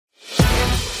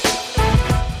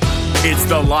It's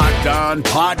the Locked On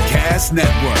Podcast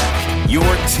Network, your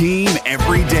team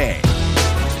every day.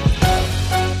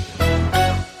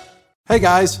 Hey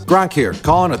guys, Gronk here,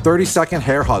 calling a 30-second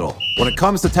hair huddle. When it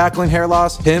comes to tackling hair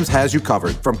loss, Hims has you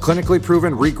covered. From clinically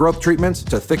proven regrowth treatments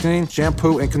to thickening,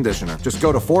 shampoo, and conditioner. Just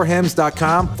go to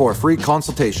 4hims.com for a free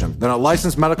consultation. Then a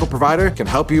licensed medical provider can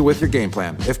help you with your game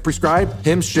plan. If prescribed,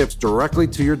 Hims ships directly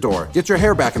to your door. Get your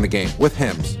hair back in the game with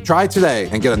Hims. Try today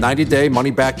and get a 90-day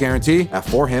money-back guarantee at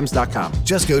 4hims.com.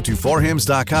 Just go to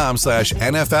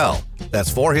 4hims.com/NFL.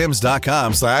 That's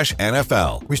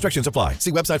 4hims.com/NFL. Restrictions apply.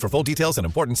 See website for full details and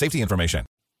important safety information.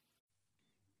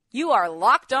 You are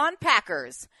Locked On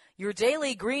Packers, your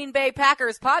daily Green Bay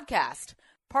Packers podcast,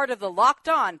 part of the Locked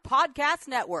On Podcast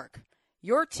Network,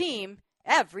 your team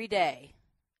every day.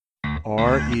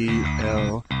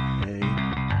 RELAX.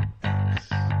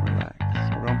 Relax.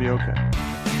 We're going to be okay.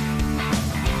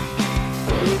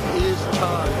 It is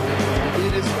time.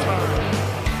 It is time.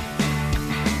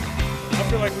 I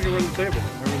feel like we can run the table.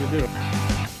 I really do.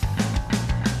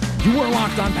 You are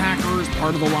Locked On Packers,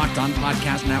 part of the Locked On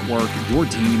Podcast Network, your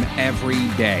team every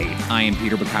day. I am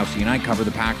Peter Bukowski, and I cover the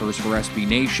Packers for SB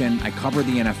Nation. I cover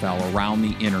the NFL around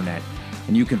the internet.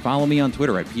 And you can follow me on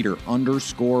Twitter at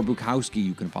Peter_Bukowski.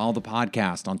 You can follow the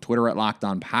podcast on Twitter at Locked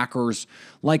On Packers.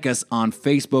 Like us on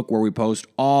Facebook, where we post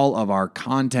all of our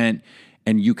content.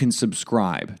 And you can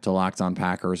subscribe to Locked On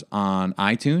Packers on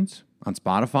iTunes, on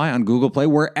Spotify, on Google Play,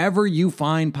 wherever you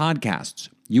find podcasts.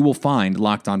 You will find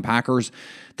Locked On Packers,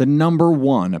 the number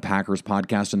one Packers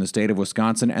podcast in the state of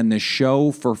Wisconsin, and the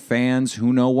show for fans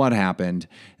who know what happened.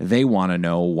 They want to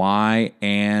know why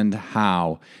and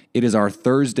how. It is our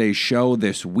Thursday show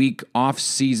this week, off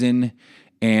season,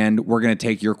 and we're going to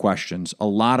take your questions. A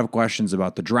lot of questions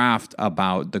about the draft,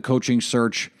 about the coaching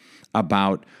search,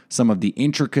 about some of the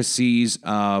intricacies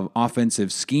of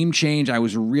offensive scheme change. I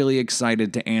was really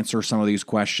excited to answer some of these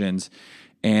questions,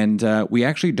 and we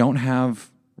actually don't have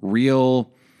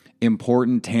real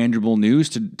important, tangible news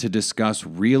to discuss,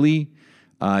 really.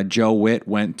 Joe Witt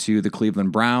went to the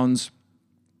Cleveland Browns.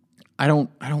 I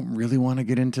don't really want to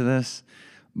get into this,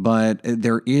 but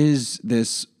there is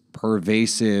this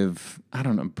pervasive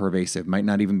might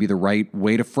not even be the right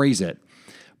way to phrase it,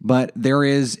 but there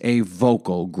is a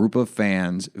vocal group of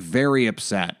fans very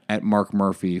upset at Mark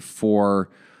Murphy for,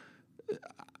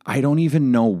 I don't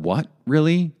even know what,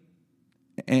 really.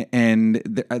 And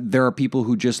there are people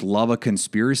who just love a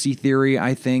conspiracy theory,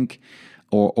 I think,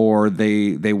 or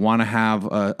they want to have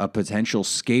a potential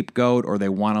scapegoat, or they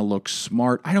want to look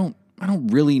smart. I don't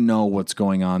really know what's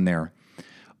going on there,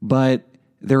 but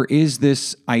there is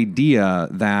this idea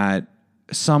that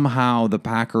somehow the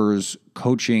Packers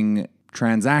coaching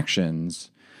transactions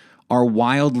are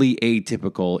wildly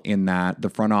atypical in that the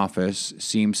front office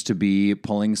seems to be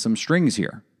pulling some strings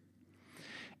here,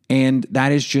 and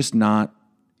that is just not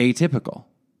atypical.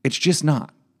 It's just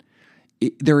not.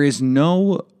 There's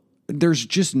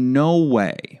just no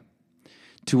way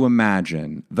to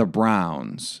imagine the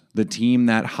Browns, the team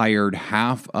that hired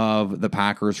half of the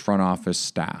Packers front office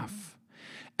staff,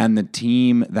 and the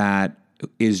team that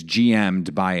is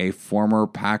GM'd by a former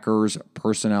Packers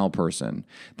personnel person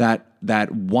that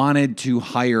wanted to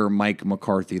hire Mike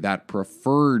McCarthy, that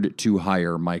preferred to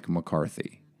hire Mike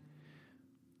McCarthy.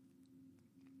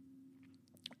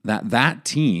 That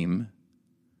team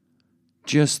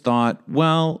just thought,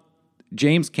 well,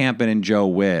 James Campen and Joe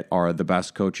Witt are the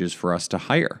best coaches for us to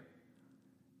hire.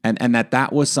 And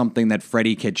that was something that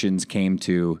Freddie Kitchens came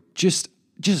to just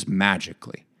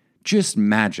magically. Just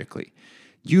magically.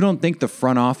 You don't think the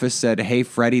front office said, hey,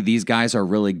 Freddie, these guys are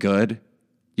really good?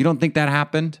 You don't think that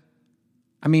happened?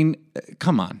 I mean,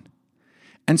 come on.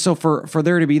 And so for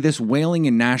there to be this wailing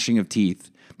and gnashing of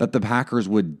teeth that the Packers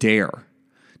would dare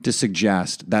to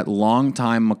suggest that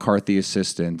longtime McCarthy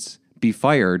assistants be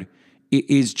fired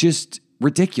is just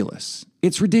ridiculous.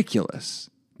 It's ridiculous.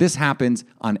 This happens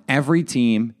on every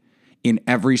team in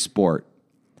every sport,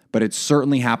 but it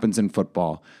certainly happens in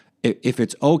football. If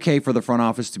it's okay for the front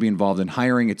office to be involved in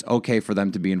hiring, it's okay for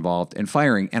them to be involved in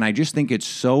firing. And I just think it's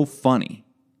so funny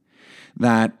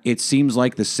that it seems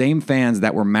like the same fans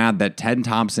that were mad that Ted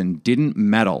Thompson didn't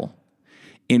meddle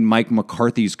in Mike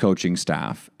McCarthy's coaching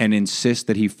staff and insist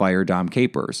that he fire Dom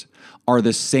Capers are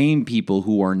the same people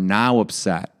who are now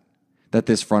upset that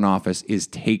this front office is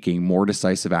taking more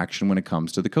decisive action when it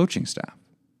comes to the coaching staff.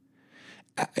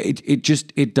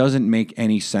 It doesn't make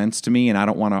any sense to me, and I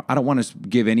don't want to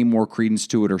give any more credence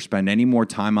to it or spend any more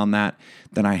time on that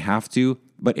than I have to,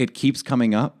 but it keeps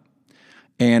coming up.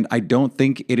 And I don't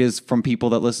think it is from people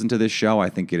that listen to this show. I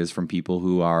think it is from people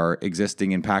who are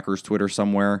existing in Packers Twitter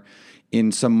somewhere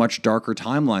in some much darker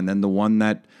timeline than the one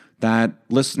that that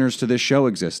listeners to this show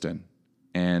exist in.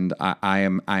 And I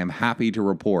am happy to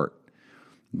report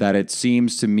that it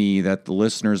seems to me that the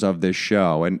listeners of this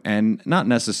show, and not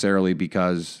necessarily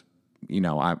because,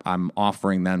 I'm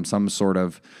offering them some sort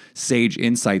of sage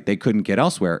insight they couldn't get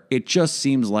elsewhere. It just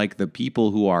seems like the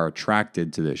people who are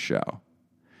attracted to this show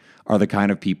are the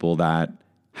kind of people that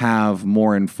have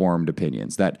more informed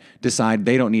opinions, that decide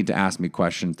they don't need to ask me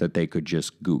questions that they could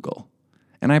just Google.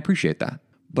 And I appreciate that.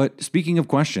 But speaking of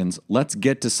questions, let's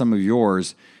get to some of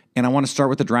yours. And I want to start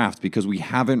with the draft because we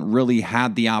haven't really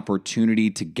had the opportunity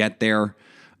to get there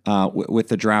with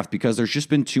the draft because there's just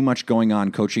been too much going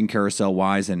on coaching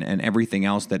carousel-wise and everything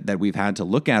else that we've had to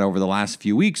look at over the last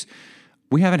few weeks.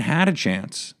 We haven't had a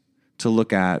chance to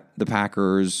look at the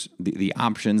Packers, the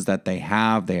options that they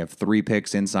have. They have 3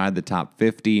 picks inside the top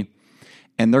 50,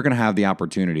 and they're going to have the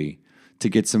opportunity to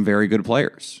get some very good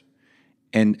players.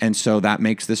 And so that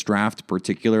makes this draft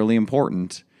particularly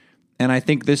important. And I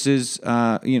think this is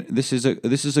this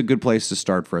is a good place to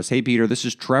start for us. Hey, Peter, this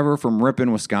is Trevor from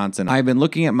Ripon, Wisconsin. I've been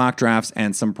looking at mock drafts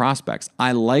and some prospects.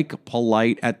 I like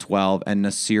Polite at 12 and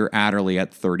Nasir Adderley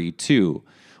at 32,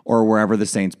 or wherever the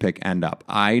Saints pick end up.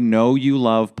 I know you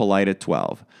love Polite at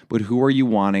 12, but who are you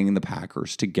wanting the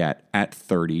Packers to get at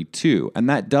 32? And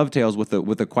that dovetails with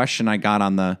a question I got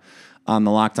on the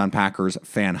Locked On Packers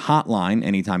fan hotline.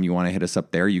 Anytime you want to hit us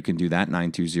up there, you can do that,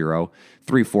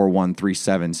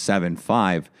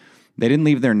 920-341-3775. They didn't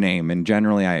leave their name, and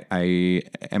generally I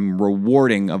am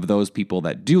rewarding of those people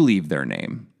that do leave their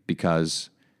name because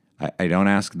I don't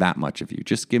ask that much of you.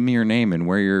 Just give me your name and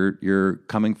where you're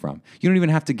coming from. You don't even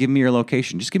have to give me your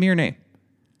location. Just give me your name.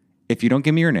 If you don't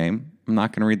give me your name, I'm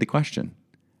not going to read the question.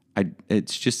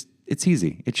 It's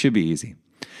easy. It should be easy.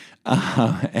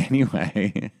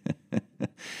 Anyway,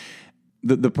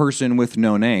 the person with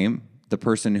no name, the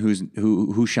person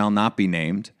who shall not be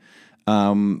named,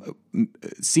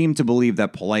 seemed to believe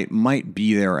that Polite might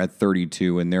be there at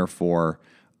 32, and therefore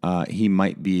he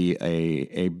might be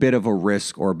a bit of a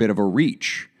risk or a bit of a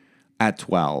reach at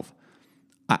 12.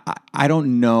 I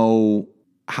don't know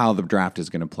how the draft is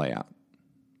going to play out.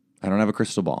 I don't have a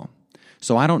crystal ball.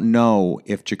 So I don't know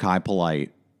if Jachai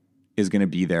Polite is going to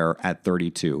be there at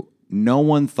 32. No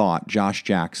one thought Josh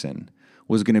Jackson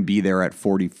was going to be there at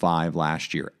 45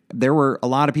 last year. There were a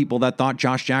lot of people that thought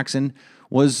Josh Jackson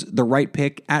was the right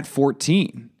pick at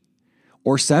 14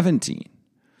 or 17.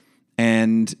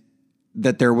 And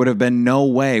that there would have been no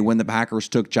way when the Packers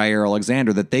took Jair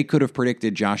Alexander that they could have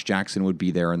predicted Josh Jackson would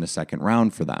be there in the second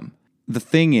round for them. The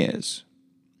thing is,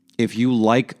 if you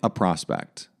like a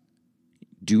prospect,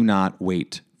 do not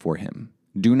wait for him.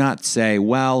 Do not say,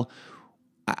 well,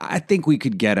 I think we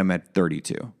could get him at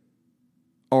 32.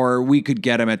 Or we could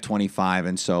get him at 25,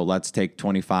 and so let's take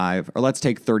 25, or let's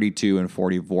take 32 and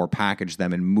 44, package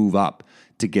them, and move up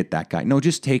to get that guy. No,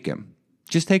 just take him.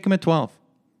 Just take him at 12.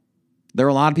 There are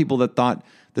a lot of people that thought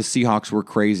the Seahawks were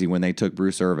crazy when they took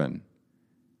Bruce Irvin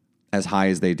as high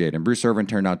as they did. And Bruce Irvin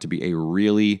turned out to be a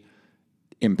really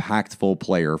impactful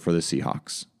player for the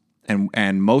Seahawks.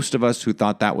 And most of us who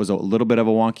thought that was a little bit of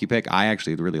a wonky pick, I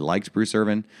actually really liked Bruce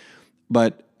Irvin,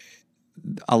 but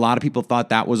a lot of people thought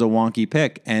that was a wonky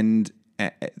pick, and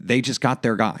they just got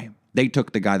their guy. They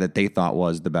took the guy that they thought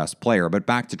was the best player. But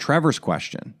back to Trevor's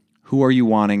question, who are you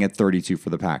wanting at 32 for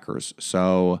the Packers?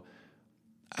 So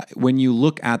when you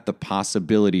look at the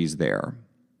possibilities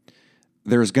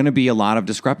there's going to be a lot of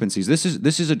discrepancies. This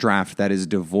is a draft that is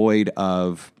devoid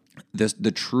of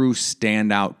the true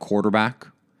standout quarterback.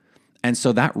 And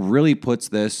so that really puts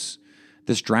this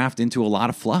draft into a lot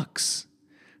of flux.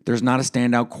 There's not a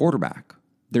standout quarterback.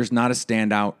 There's not a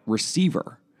standout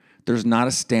receiver. There's not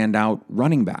a standout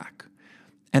running back.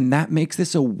 And that makes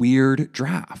this a weird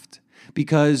draft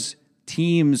because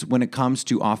teams, when it comes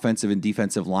to offensive and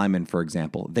defensive linemen, for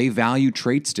example, they value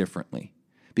traits differently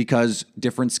because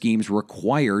different schemes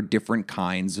require different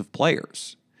kinds of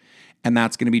players. And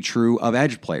that's going to be true of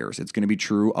edge players. It's going to be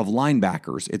true of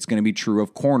linebackers. It's going to be true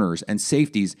of corners and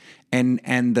safeties. And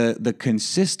the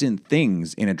consistent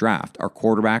things in a draft are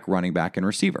quarterback, running back, and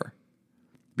receiver.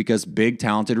 Because big,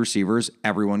 talented receivers,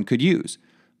 everyone could use.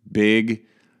 Big,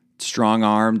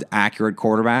 strong-armed, accurate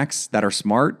quarterbacks that are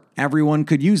smart, everyone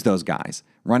could use those guys.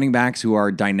 Running backs who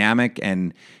are dynamic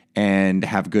and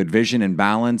have good vision and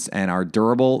balance and are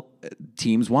durable,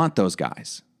 teams want those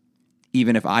guys.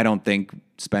 Even if I don't think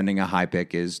spending a high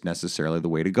pick is necessarily the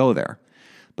way to go there.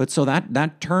 But so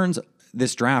that turns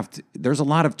this draft, there's a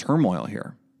lot of turmoil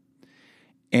here.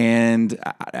 And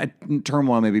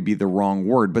turmoil maybe be the wrong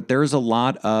word, but there's a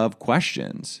lot of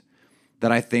questions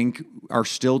that I think are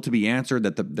still to be answered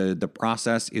that the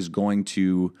process is going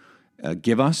to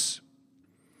give us.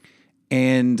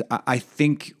 And I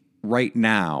think right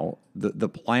now the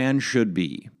plan should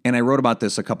be, and I wrote about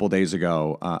this a couple days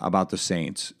ago about the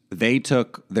Saints. They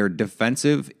took their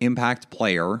defensive impact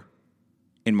player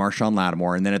in Marshawn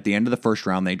Lattimore, and then at the end of the first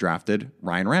round, they drafted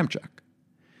Ryan Ramczyk.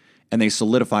 And they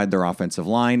solidified their offensive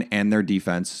line and their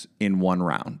defense in one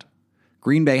round.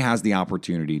 Green Bay has the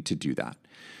opportunity to do that.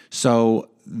 So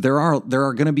there are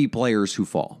going to be players who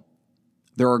fall.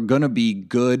 There are going to be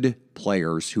good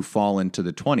players who fall into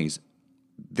the 20s.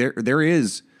 There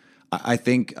is, I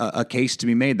think, a case to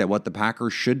be made that what the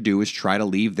Packers should do is try to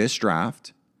leave this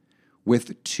draft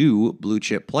with 2 blue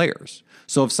chip players.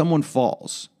 So if someone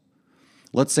falls,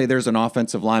 let's say there's an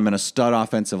offensive lineman, a stud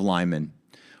offensive lineman,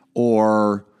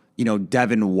 or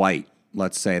Devin White,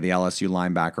 let's say the LSU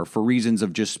linebacker, for reasons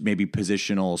of just maybe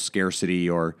positional scarcity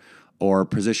or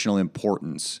positional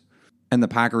importance. And the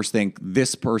Packers think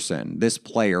this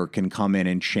player can come in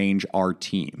and change our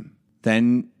team.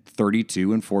 Then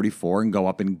 32 and 44 and go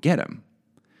up and get him.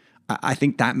 I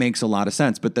think that makes a lot of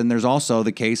sense. But then there's also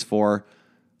the case for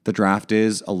the draft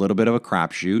is a little bit of a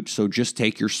crapshoot, so just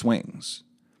take your swings.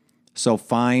 So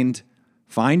find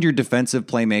your defensive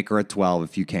playmaker at 12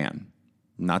 if you can.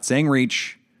 I'm not saying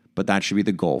reach, but that should be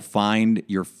the goal. Find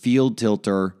your field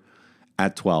tilter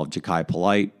at 12. Ja'Kai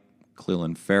Polite,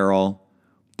 Clelin Ferrell.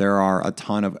 There are a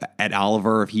ton of Ed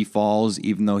Oliver if he falls,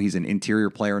 even though he's an interior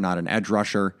player, not an edge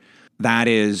rusher. That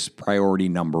is priority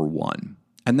number 1.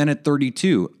 And then at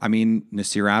 32,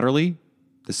 Nasir Adderley,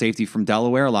 the safety from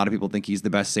Delaware. A lot of people think he's the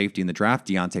best safety in the draft.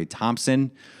 Deontay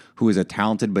Thompson, who is a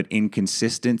talented but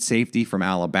inconsistent safety from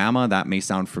Alabama. That may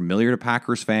sound familiar to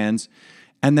Packers fans.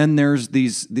 And then there's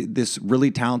this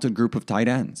really talented group of tight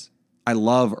ends. I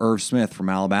love Irv Smith from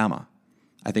Alabama.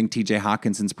 I think TJ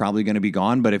Hawkinson's probably going to be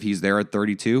gone, but if he's there at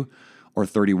 32 or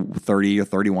 30 or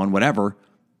 31, whatever,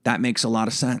 that makes a lot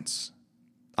of sense.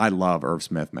 I love Irv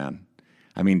Smith, man.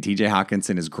 TJ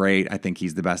Hawkinson is great. I think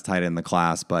he's the best tight end in the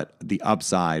class, but the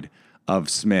upside of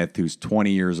Smith, who's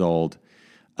 20 years old,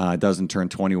 doesn't turn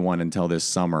 21 until this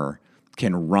summer,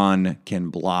 can run, can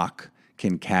block,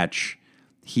 can catch.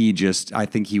 I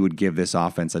think he would give this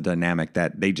offense a dynamic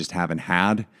that they just haven't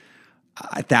had.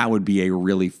 That would be a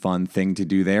really fun thing to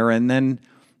do there. And then,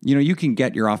 you can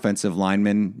get your offensive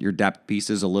linemen, your depth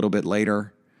pieces a little bit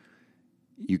later.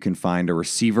 You can find a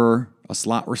receiver, a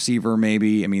slot receiver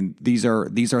maybe. These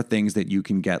are things that you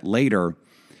can get later.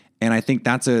 And I think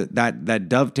that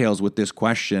dovetails with this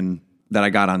question that I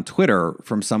got on Twitter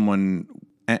from someone.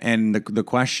 And the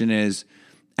question is,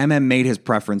 MM made his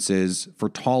preferences for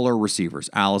taller receivers.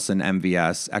 Allison,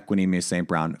 MVS, Equanimeous St.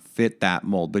 Brown fit that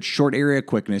mold. But short area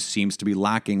quickness seems to be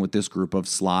lacking with this group of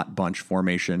slot bunch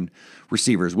formation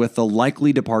receivers. With the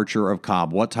likely departure of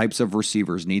Cobb, what types of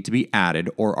receivers need to be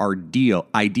added or are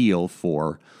ideal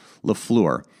for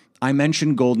LaFleur? I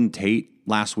mentioned Golden Tate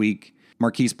last week.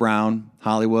 Marquise Brown,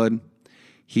 Hollywood.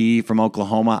 He from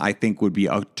Oklahoma, I think, would be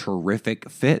a terrific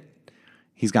fit.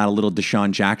 He's got a little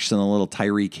Deshaun Jackson, a little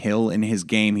Tyreek Hill in his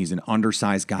game. He's an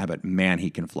undersized guy, but man, he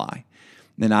can fly.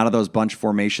 And then out of those bunch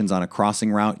formations on a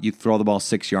crossing route, you throw the ball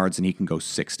 6 yards and he can go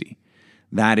 60.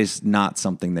 That is not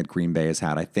something that Green Bay has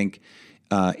had. I think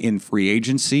in free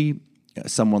agency,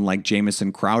 someone like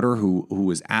Jamison Crowder, who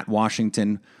was at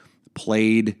Washington,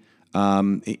 played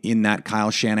in that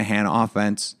Kyle Shanahan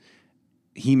offense.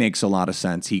 He makes a lot of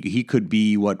sense. He could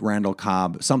be what Randall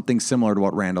Cobb, something similar to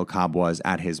what Randall Cobb was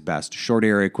at his best. Short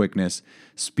area quickness,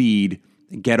 speed,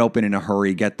 get open in a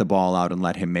hurry, get the ball out and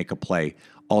let him make a play.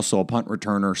 Also a punt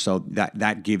returner, so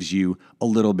that gives you a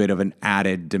little bit of an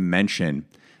added dimension.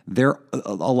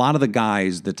 A lot of the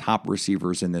guys, the top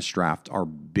receivers in this draft are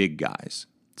big guys,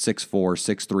 6'4",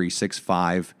 6'3",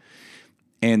 6'5".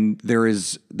 And there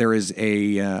is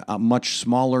a much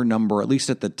smaller number, at least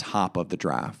at the top of the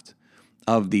draft,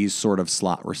 of these sort of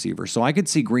slot receivers. So I could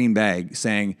see Green Bay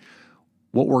saying,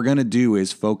 what we're going to do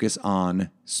is focus on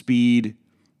speed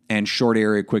and short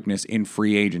area quickness in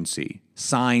free agency,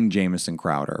 sign Jamison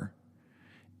Crowder,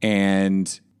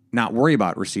 and not worry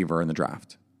about receiver in the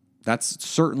draft. That's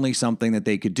certainly something that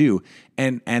they could do.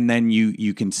 And then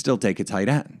you can still take a tight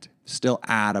end, still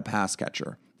add a pass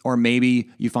catcher. Or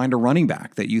maybe you find a running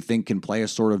back that you think can play a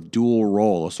sort of dual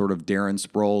role, a sort of Darren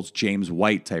Sproles, James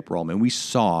White type role. And we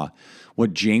saw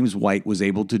what James White was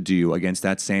able to do against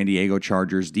that San Diego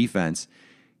Chargers defense.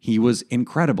 He was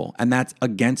incredible. And that's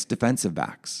against defensive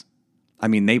backs.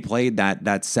 They played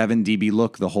that 7 DB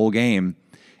look the whole game,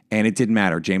 and it didn't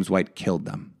matter. James White killed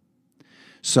them.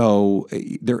 So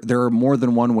there are more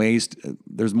than one ways.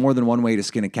 There's more than one way to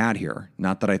skin a cat here.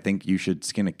 Not that I think you should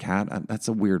skin a cat. That's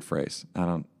a weird phrase.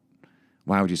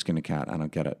 Why would you skin a cat? I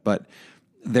don't get it. But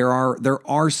there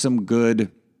are some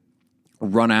good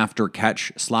run after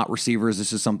catch slot receivers.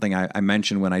 This is something I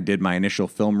mentioned when I did my initial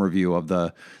film review of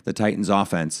the Titans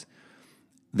offense.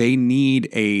 They need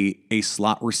a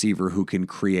slot receiver who can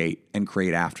create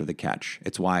after the catch.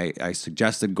 It's why I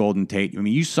suggested Golden Tate. I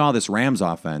mean, you saw this Rams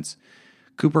offense.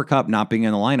 Cooper Kupp not being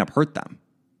in the lineup hurt them.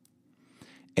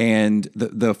 And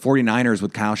the 49ers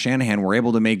with Kyle Shanahan were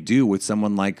able to make do with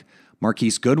someone like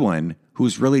Marquise Goodwin,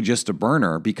 who's really just a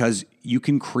burner, because you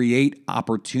can create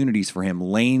opportunities for him,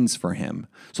 lanes for him.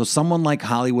 So someone like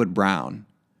Hollywood Brown,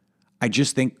 I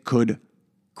just think could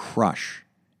crush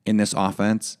in this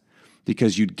offense,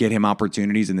 because you'd get him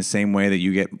opportunities in the same way that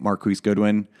you get Marquise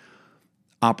Goodwin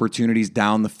opportunities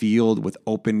down the field with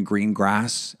open green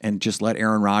grass, and just let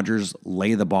Aaron Rodgers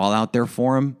lay the ball out there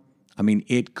for him. I mean,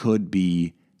 it could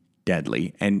be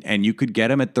deadly. And you could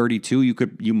get him at 32.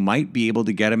 You might be able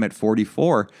to get him at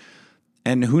 44.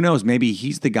 And who knows, maybe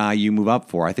he's the guy you move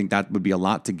up for. I think that would be a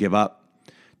lot to give up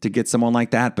to get someone like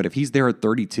that. But if he's there at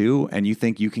 32 and you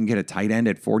think you can get a tight end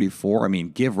at 44, I mean,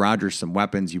 give Rodgers some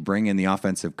weapons. You bring in the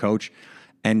offensive coach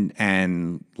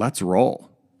and let's roll.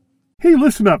 Hey,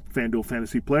 listen up, FanDuel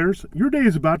fantasy players. Your day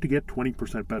is about to get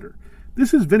 20% better.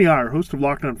 This is Vinny Iyer, host of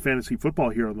Locked On Fantasy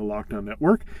Football here on the Locked On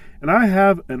Network, and I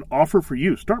have an offer for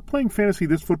you. Start playing fantasy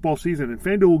this football season, and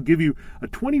FanDuel will give you a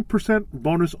 20%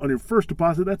 bonus on your first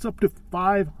deposit. That's up to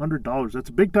 $500. That's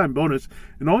a big-time bonus,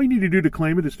 and all you need to do to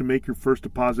claim it is to make your first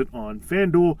deposit on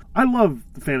FanDuel. I love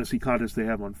the fantasy contests they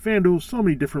have on FanDuel. So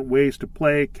many different ways to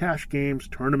play, cash games,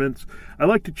 tournaments. I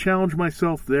like to challenge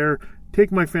myself there. Take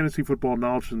my fantasy football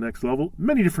knowledge to the next level.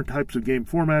 Many different types of game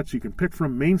formats you can pick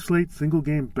from: main slate, single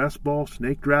game, best ball,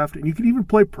 snake draft, and you can even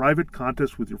play private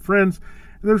contests with your friends.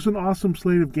 And there's an awesome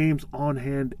slate of games on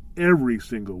hand every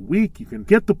single week. You can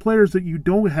get the players that you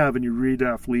don't have in your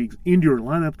redraft leagues into your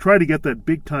lineup. Try to get that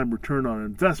big-time return on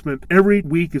investment. Every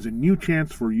week is a new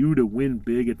chance for you to win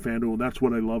big at FanDuel, and that's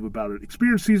what I love about it.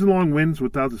 Experience season-long wins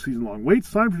without the season-long waits.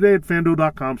 Sign up today at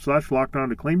FanDuel.com/LockedOn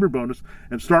to claim your bonus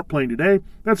and start playing today.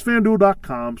 That's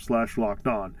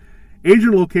FanDuel.com/LockedOn. Age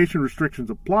and location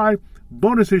restrictions apply.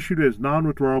 Bonus issued as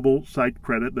non-withdrawable site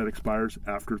credit that expires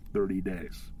after 30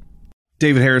 days.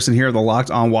 David Harrison here, the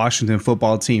Locked On Washington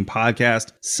Football Team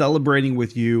podcast, celebrating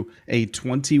with you a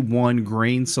 21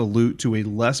 grain salute to a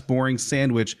less boring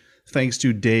sandwich thanks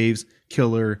to Dave's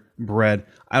Killer Bread.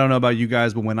 I don't know about you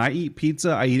guys, but when I eat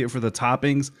pizza, I eat it for the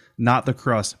toppings, not the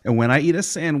crust. And when I eat a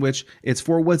sandwich, it's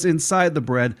for what's inside the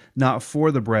bread, not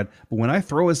for the bread. But when I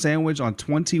throw a sandwich on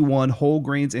 21 whole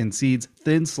grains and seeds,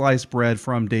 thin sliced bread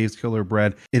from Dave's Killer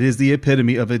Bread, it is the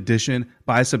epitome of addition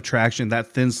by subtraction. That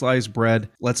thin sliced bread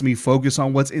lets me focus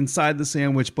on what's inside the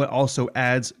sandwich, but also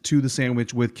adds to the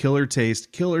sandwich with killer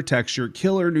taste, killer texture,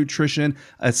 killer nutrition,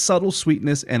 a subtle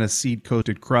sweetness, and a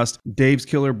seed-coated crust. Dave's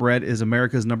Killer Bread is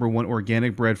America's #1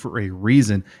 organic bread for a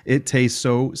reason. It tastes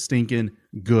so stinking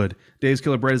good. Dave's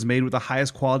Killer Bread is made with the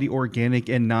highest quality organic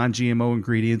and non-GMO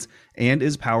ingredients and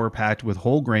is power-packed with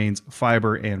whole grains,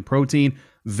 fiber, and protein.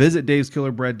 Visit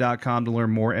daveskillerbread.com to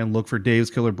learn more and look for Dave's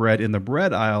Killer Bread in the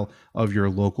bread aisle of your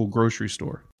local grocery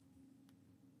store.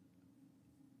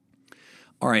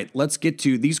 All right, let's get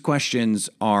to these questions.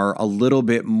 Are a little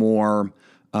bit more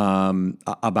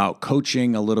about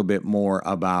coaching, a little bit more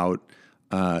about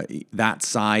that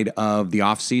side of the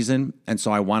offseason. And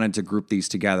so I wanted to group these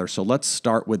together. So let's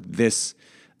start with this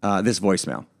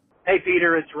voicemail. Hey,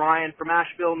 Peter, it's Ryan from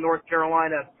Asheville, North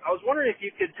Carolina. I was wondering if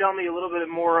you could tell me a little bit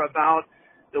more about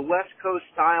the West Coast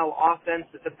style offense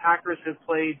that the Packers have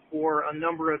played for a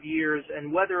number of years,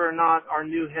 and whether or not our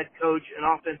new head coach and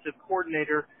offensive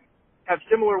coordinator have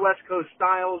similar West Coast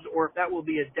styles, or if that will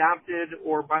be adapted,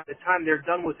 or by the time they're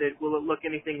done with it, will it look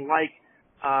anything like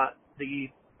the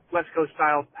West Coast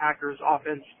style Packers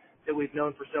offense that we've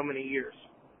known for so many years.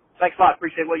 Thanks a lot.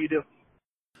 Appreciate what you do.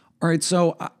 All right,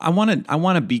 so I want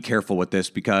to be careful with this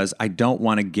because I don't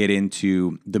want to get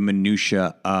into the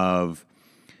minutia of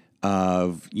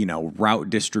route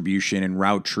distribution and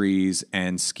route trees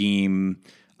and scheme,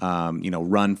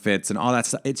 run fits and all that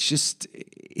stuff. It's just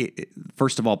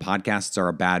first of all, podcasts are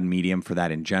a bad medium for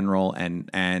that in general,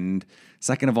 and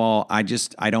second of all, I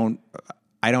don't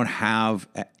have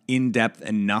in-depth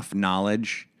enough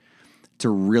knowledge to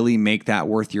really make that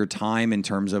worth your time in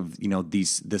terms of,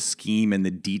 the scheme and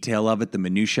the detail of it, the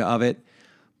minutia of it.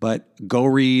 But go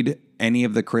read any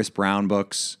of the Chris Brown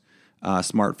books,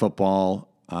 Smart Football.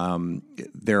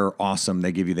 They're awesome.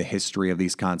 They give you the history of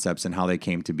these concepts and how they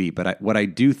came to be. But what I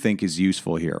do think is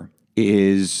useful here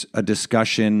is a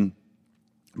discussion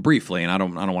briefly, and I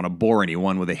don't want to bore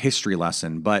anyone with a history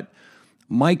lesson, but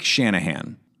Mike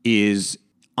Shanahan is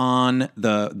on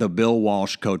the Bill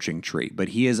Walsh coaching tree, but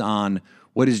he is on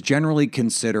what is generally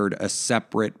considered a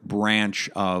separate branch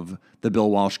of the Bill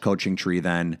Walsh coaching tree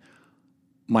than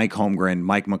Mike Holmgren,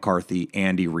 Mike McCarthy,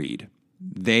 Andy Reid.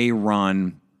 They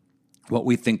run what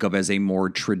we think of as a more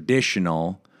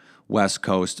traditional West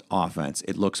Coast offense.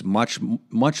 It looks much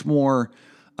more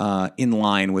in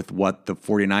line with what the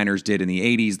 49ers did in the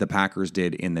 80s, the Packers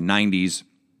did in the 90s,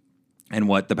 and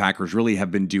what the Packers really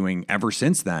have been doing ever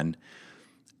since then.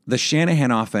 The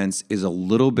Shanahan offense is a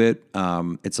little bit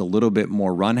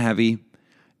more run heavy.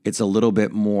 It's a little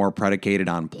bit more predicated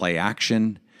on play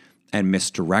action and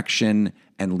misdirection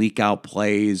and leak out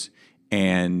plays.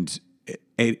 And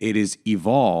it is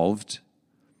evolved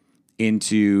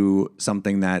into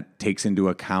something that takes into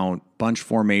account bunch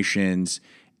formations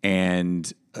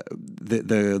and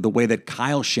the way that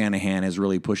Kyle Shanahan has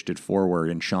really pushed it forward,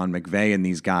 and Sean McVay and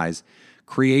these guys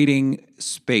creating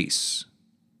space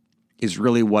is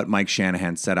really what Mike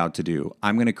Shanahan set out to do.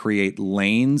 I'm going to create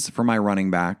lanes for my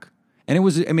running back. And it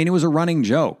was a running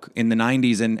joke in the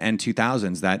 90s and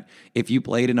 2000s that if you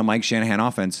played in a Mike Shanahan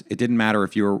offense, it didn't matter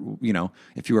if you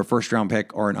were a first round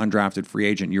pick or an undrafted free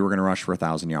agent, you were going to rush for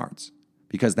 1,000 yards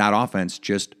because that offense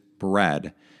just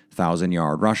bred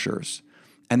 1,000-yard rushers.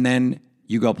 And then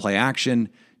you go play action,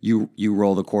 you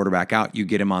roll the quarterback out, you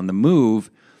get him on the move,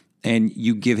 and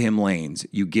you give him lanes.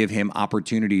 You give him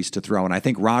opportunities to throw. And I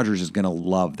think Rodgers is going to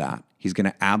love that. He's going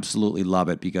to absolutely love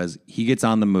it because he gets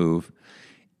on the move.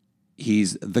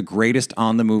 He's the greatest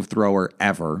on-the-move thrower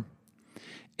ever.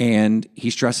 And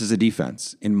he stresses the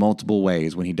defense in multiple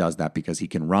ways when he does that because he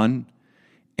can run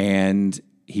and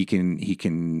he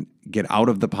can get out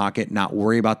of the pocket, not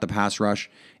worry about the pass rush,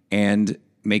 and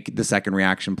make the second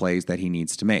reaction plays that he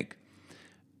needs to make.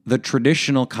 The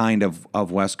traditional kind of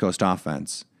West Coast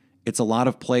offense, it's a lot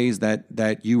of plays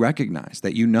that you recognize,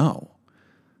 that you know.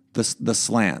 The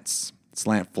slants,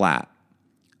 slant flat,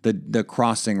 the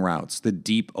crossing routes, the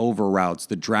deep over routes,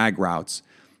 the drag routes,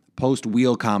 post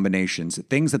wheel combinations,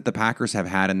 things that the Packers have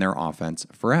had in their offense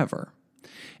forever.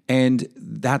 And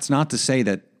that's not to say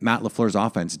that Matt LaFleur's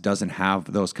offense doesn't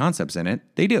have those concepts in it.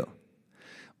 They do.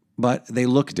 But they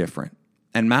look different.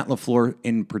 And Matt LaFleur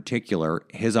in particular,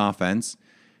 his offense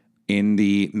in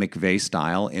the McVay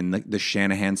style, in the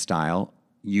Shanahan style,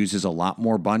 uses a lot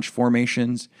more bunch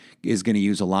formations, is going to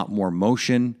use a lot more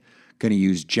motion, going to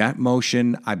use jet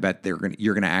motion. I bet you're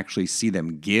going to actually see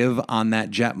them give on that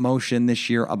jet motion this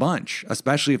year a bunch,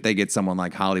 especially if they get someone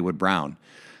like Hollywood Brown.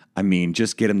 I mean,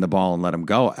 just get him the ball and let him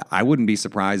go. I wouldn't be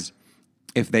surprised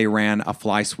if they ran a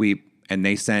fly sweep and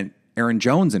they sent Aaron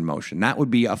Jones in motion. That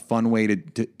would be a fun way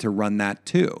to run that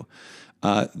too.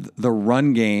 The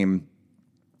run game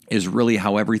is really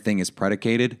how everything is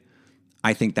predicated.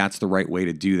 I think that's the right way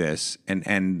to do this.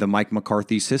 And the Mike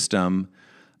McCarthy system,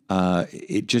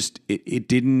 it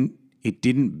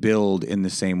didn't build in the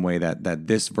same way that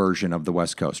this version of the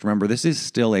West Coast. Remember, this is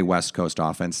still a West Coast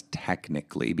offense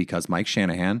technically because Mike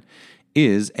Shanahan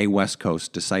is a West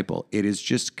Coast disciple. It is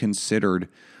just considered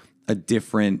a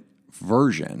different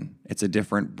version. It's a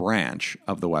different branch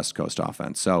of the West Coast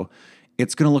offense. So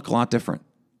it's going to look a lot different.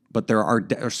 But there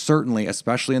are certainly,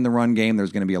 especially in the run game,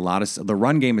 there's going to be a lot of... The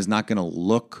run game is not going to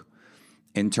look,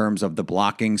 in terms of the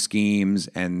blocking schemes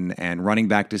and running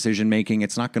back decision-making,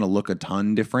 it's not going to look a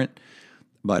ton different.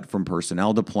 But from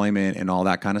personnel deployment and all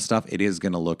that kind of stuff, it is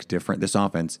going to look different. This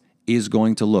offense is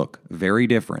going to look very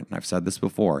different. I've said this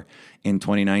before, in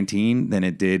 2019 than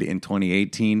it did in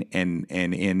 2018 and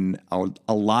in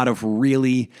a lot of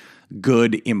really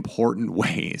good, important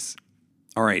ways.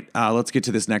 All right, let's get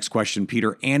to this next question,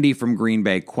 Peter. Andy from Green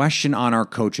Bay. Question on our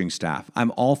coaching staff. I'm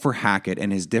all for Hackett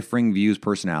and his differing views,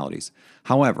 personalities.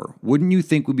 However, wouldn't you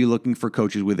think we'd be looking for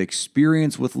coaches with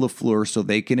experience with LaFleur so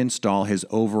they can install his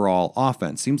overall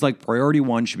offense? Seems like priority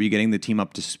one should be getting the team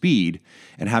up to speed,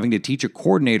 and having to teach a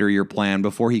coordinator your plan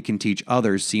before he can teach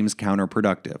others seems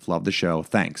counterproductive. Love the show.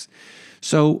 Thanks.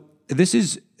 So this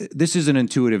is an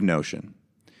intuitive notion.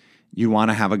 You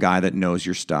want to have a guy that knows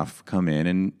your stuff come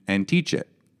in and teach it.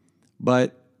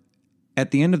 But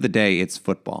at the end of the day, it's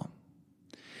football.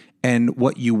 And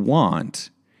what you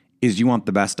want is you want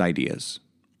the best ideas.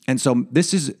 And so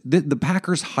this is the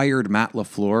Packers hired Matt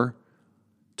LaFleur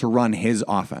to run his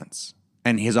offense.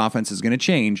 And his offense is going to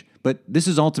change, but this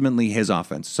is ultimately his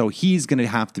offense. So he's going to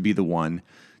have to be the one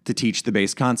to teach the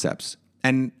base concepts.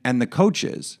 And the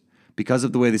coaches, because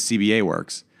of the way the CBA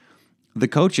works, the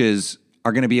coaches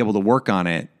are going to be able to work on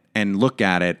it and look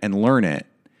at it and learn it.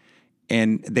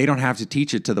 And they don't have to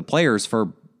teach it to the players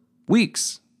for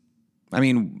weeks. I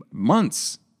mean,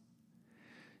 months.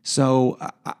 So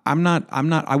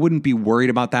I wouldn't be worried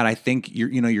about that. I think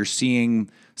you're seeing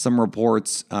some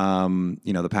reports,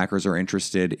 the Packers are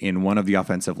interested in one of the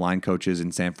offensive line coaches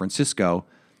in San Francisco.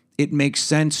 It makes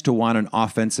sense to want an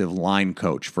offensive line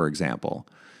coach, for example,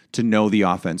 to know the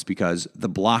offense because the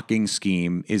blocking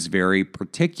scheme is very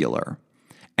particular.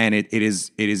 And it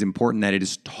is important that it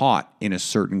is taught in a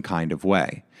certain kind of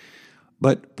way.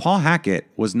 But Paul Hackett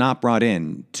was not brought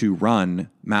in to run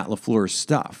Matt LaFleur's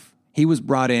stuff. He was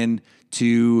brought in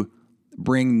to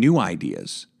bring new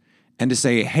ideas and to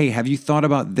say, hey, have you thought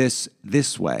about this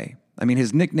way? I mean,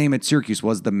 his nickname at Syracuse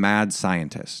was the Mad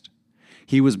Scientist.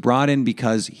 He was brought in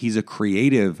because he's a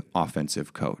creative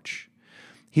offensive coach.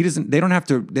 They don't have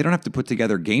to put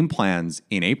together game plans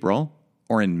in April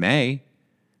or in May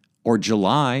or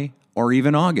July or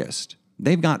even August.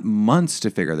 They've got months to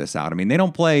figure this out. I mean, they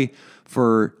don't play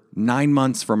for 9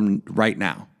 months from right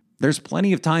now. There's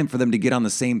plenty of time for them to get on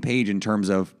the same page in terms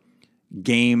of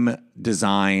game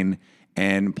design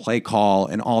and play call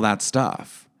and all that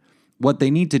stuff. What they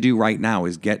need to do right now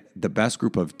is get the best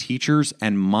group of teachers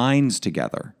and minds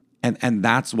together. And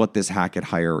that's what this Hackett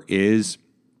hire is.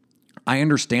 I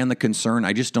understand the concern.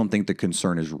 I just don't think the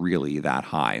concern is really that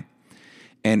high.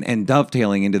 And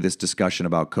dovetailing into this discussion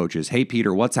about coaches, hey,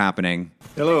 Peter, what's happening?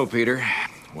 Hello, Peter.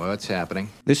 What's happening?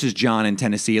 This is John in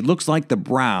Tennessee. It looks like the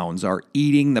Browns are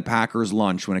eating the Packers'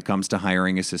 lunch when it comes to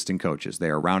hiring assistant coaches. They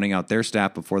are rounding out their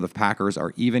staff before the Packers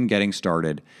are even getting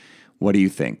started. What do you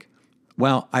think?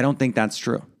 Well, I don't think that's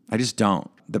true. I just don't.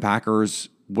 The Packers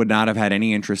would not have had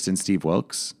any interest in Steve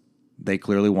Wilks. They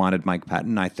clearly wanted Mike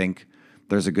Pettin. I think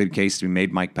there's a good case to be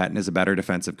made. Mike Pettin is a better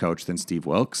defensive coach than Steve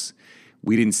Wilks.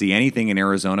 We didn't see anything in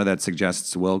Arizona that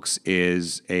suggests Wilks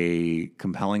is a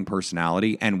compelling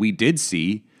personality. And we did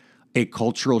see a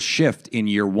cultural shift in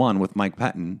year one with Mike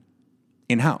Pettin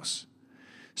in-house.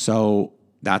 So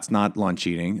that's not lunch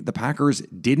eating. The Packers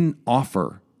didn't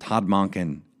offer Todd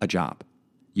Monken a job.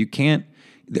 You can't.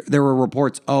 There were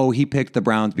reports, he picked the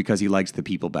Browns because he likes the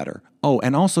people better.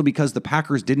 And also because the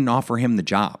Packers didn't offer him the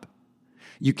job.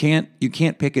 You can't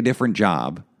pick a different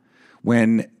job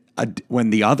when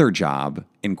the other job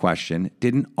in question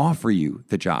didn't offer you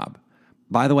the job.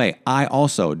 By the way, I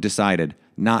also decided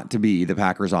not to be the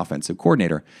Packers offensive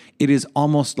coordinator. It is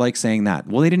almost like saying that,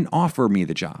 well, they didn't offer me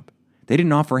the job. They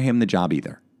didn't offer him the job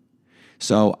either.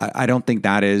 So I don't think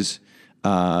that is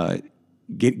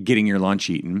getting your lunch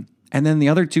eaten. And then the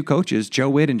other two coaches, Joe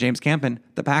Witt and James Campen,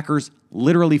 the Packers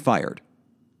literally fired.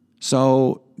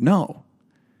 So no.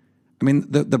 I mean,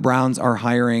 the Browns are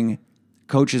hiring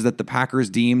coaches that the Packers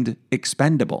deemed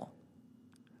expendable.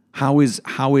 How is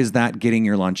that getting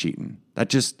your lunch eaten? That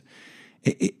just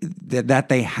that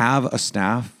they have a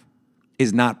staff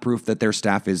is not proof that their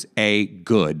staff is A,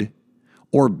 good,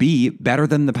 or B, better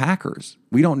than the Packers.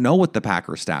 We don't know what the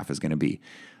Packers staff is going to be.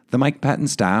 The Mike Pettin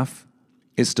staff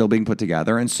is still being put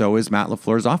together, and so is Matt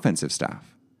LaFleur's offensive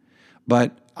staff.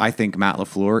 But I think Matt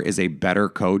LaFleur is a better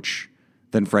coach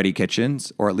than Freddie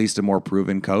Kitchens, or at least a more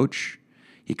proven coach.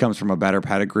 He comes from a better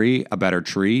pedigree, a better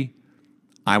tree.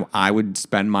 I would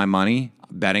spend my money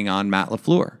betting on Matt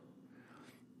LaFleur.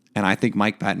 And I think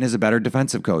Mike Pettin is a better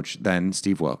defensive coach than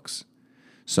Steve Wilks.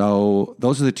 So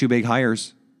those are the two big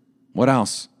hires. What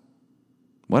else?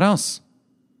 What else?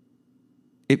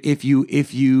 If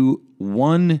you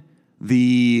won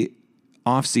the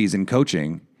offseason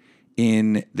coaching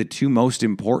in the two most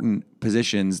important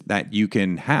positions that you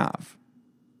can have,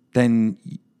 then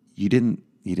you didn't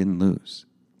lose.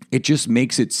 It just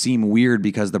makes it seem weird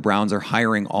because the Browns are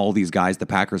hiring all these guys the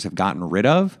Packers have gotten rid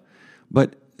of,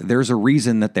 but there's a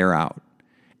reason that they're out.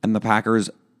 And the Packers,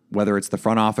 whether it's the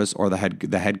front office or the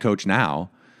head coach now,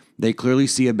 they clearly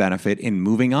see a benefit in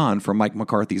moving on from Mike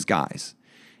McCarthy's guys.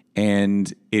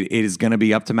 And it is going to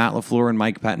be up to Matt LaFleur and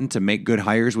Mike Pettin to make good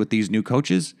hires with these new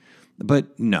coaches.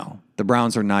 But no, the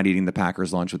Browns are not eating the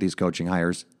Packers' lunch with these coaching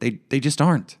hires. They just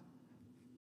aren't.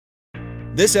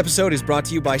 This episode is brought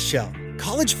to you by Shell.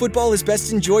 College football is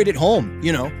best enjoyed at home.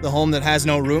 You know, the home that has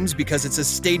no rooms because it's a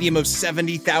stadium of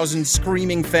 70,000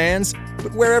 screaming fans.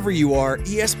 But wherever you are,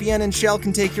 ESPN and Shell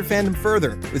can take your fandom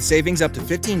further with savings up to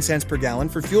 15 cents per gallon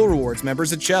for fuel rewards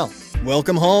members at Shell.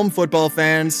 Welcome home, football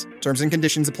fans. Terms and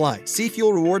conditions apply. See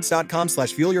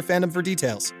fuelrewards.com/fuelyourfandom for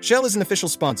details. Shell is an official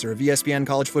sponsor of ESPN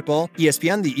College Football.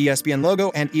 ESPN, the ESPN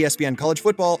logo, and ESPN College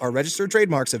Football are registered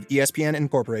trademarks of ESPN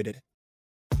Incorporated.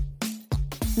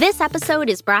 This episode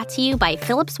is brought to you by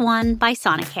Philips One by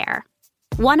Sonicare.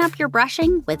 One up your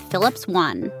brushing with Philips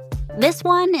One. This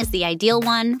one is the ideal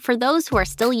one for those who are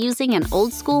still using an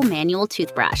old-school manual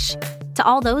toothbrush. To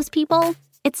all those people,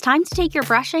 it's time to take your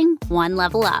brushing one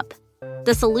level up.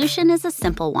 The solution is a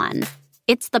simple one.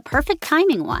 It's the perfect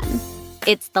timing one.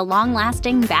 It's the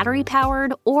long-lasting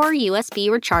battery-powered or USB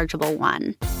rechargeable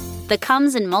one. That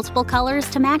comes in multiple colors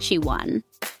to match you one.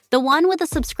 The one with a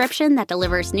subscription that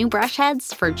delivers new brush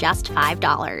heads for just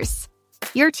 $5.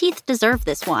 Your teeth deserve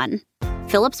this one.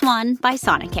 Philips One by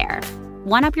Sonicare.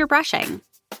 One up your brushing.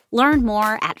 Learn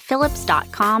more at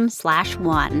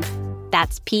philips.com/one.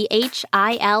 That's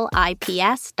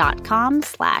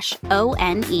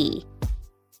PHILIPS.com/ONE.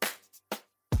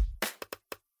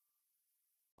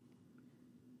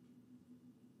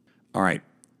 All right.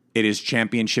 It is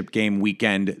championship game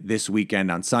weekend this weekend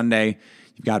on Sunday.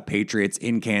 You've got Patriots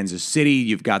in Kansas City.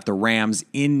 You've got the Rams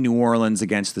in New Orleans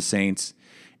against the Saints.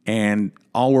 And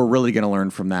all we're really going to learn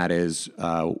from that is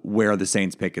where the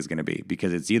Saints pick is going to be,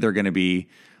 because it's either going to be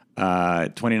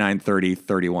 29-30,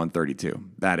 31-32.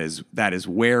 That is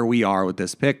where we are with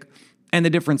this pick, and the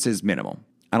difference is minimal.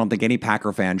 I don't think any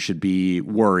Packer fan should be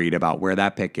worried about where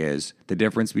that pick is. The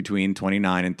difference between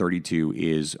 29 and 32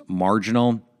 is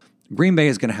marginal. Green Bay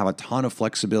is going to have a ton of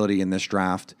flexibility in this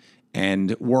draft,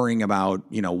 and worrying about,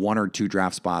 one or two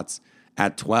draft spots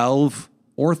at 12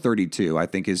 or 32, I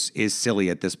think is silly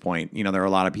at this point. There are a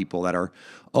lot of people that are,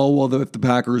 if the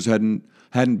Packers hadn't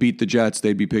beat the Jets,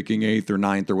 they'd be picking 8th or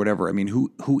 9th or whatever. I mean,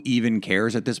 who even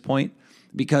cares at this point?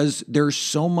 Because there's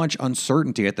so much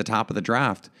uncertainty at the top of the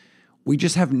draft. We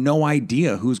just have no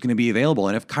idea who's going to be available,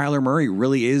 and if Kyler Murray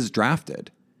really is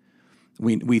drafted.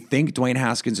 We think Dwayne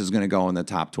Haskins is going to go in the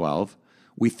top 12.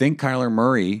 We think Kyler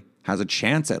Murray has a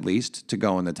chance at least to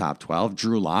go in the top 12.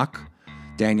 Drew Lock,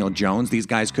 Daniel Jones, these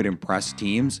guys could impress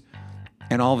teams.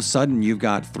 And all of a sudden, you've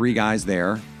got three guys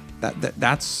there.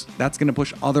 That's going to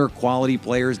push other quality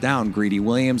players down. Greedy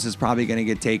Williams is probably going to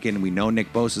get taken. We know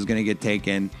Nick Bosa is going to get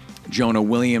taken. Jonah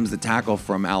Williams, the tackle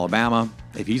from Alabama,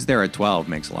 if he's there at 12,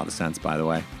 makes a lot of sense, by the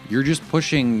way. You're just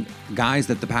pushing guys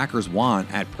that the Packers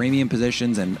want at premium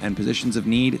positions and positions of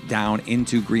need down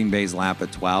into Green Bay's lap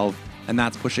at 12. And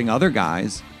that's pushing other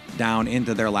guys down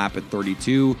into their lap at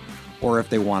 32, or if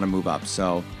they want to move up.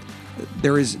 So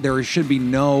there should be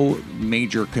no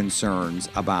major concerns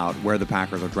about where the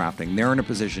Packers are drafting. They're in a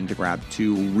position to grab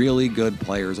two really good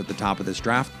players at the top of this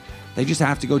draft. They just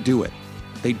have to go do it.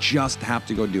 They just have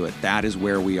to go do it. That is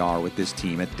where we are with this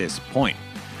team at this point.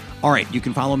 All right, you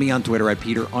can follow me on Twitter at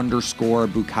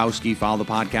Peter_Bukowski. Follow the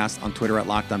podcast on Twitter at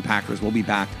Locked On Packers. We'll be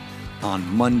back on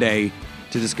Monday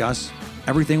to discuss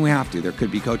everything we have to. There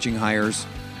could be coaching hires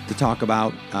to talk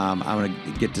about. I'm going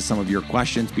to get to some of your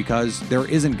questions because there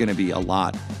isn't going to be a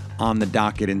lot on the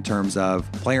docket in terms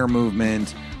of player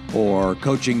movement or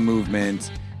coaching movement,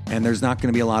 and there's not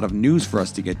going to be a lot of news for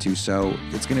us to get to, so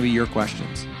it's going to be your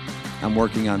questions. I'm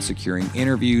working on securing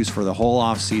interviews for the whole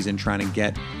offseason, trying to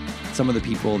get some of the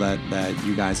people that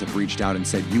you guys have reached out and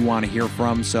said you want to hear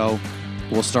from, so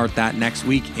we'll start that next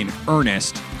week in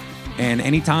earnest. And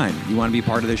anytime you want to be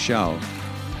part of this show,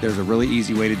 there's a really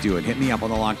easy way to do it. Hit me up on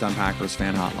the Locked On Packers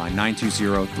fan hotline,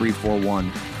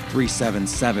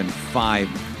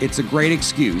 920-341-3775. It's a great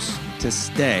excuse to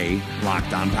stay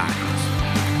Locked On Packers.